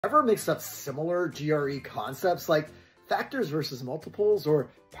Ever mixed up similar GRE concepts like factors versus multiples or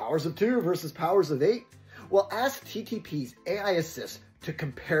powers of 2 versus powers of 8? Well, ask TTP's AI Assist to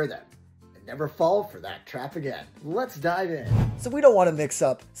compare them and never fall for that trap again. Let's dive in. So we don't want to mix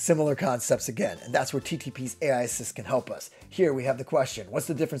up similar concepts again, and that's where TTP's AI Assist can help us. Here we have the question: what's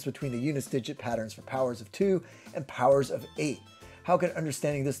the difference between the units digit patterns for powers of 2 and powers of 8? How can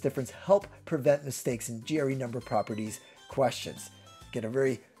understanding this difference help prevent mistakes in GRE number properties questions? Get a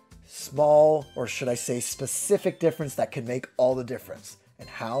very small, or should I say specific, difference that can make all the difference. And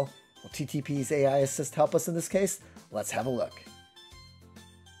how will TTP's AI Assist help us in this case? Let's have a look.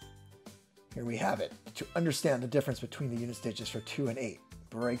 Here we have it. To understand the difference between the units digits for 2 and 8,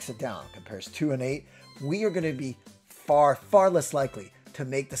 breaks it down, compares 2 and 8, we are going to be far less likely to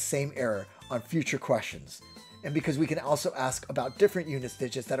make the same error on future questions. And because we can also ask about different units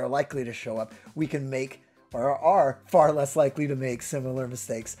digits that are likely to show up, we can make, or are far less likely to make, similar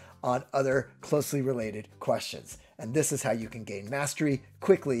mistakes on other closely related questions. And this is how you can gain mastery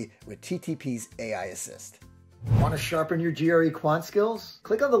quickly with TTP's AI Assist. Want to sharpen your GRE quant skills?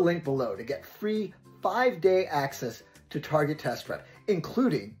 Click on the link below to get free 5-day access to Target Test Prep,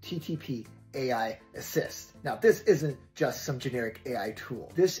 including TTP AI Assist. Now, this isn't just some generic AI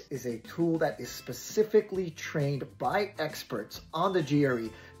tool. This is a tool that is specifically trained by experts on the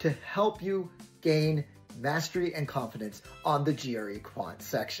GRE to help you gain mastery and confidence on the GRE quant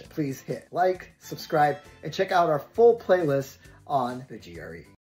section. Please hit like, subscribe, and check out our full playlist on the GRE.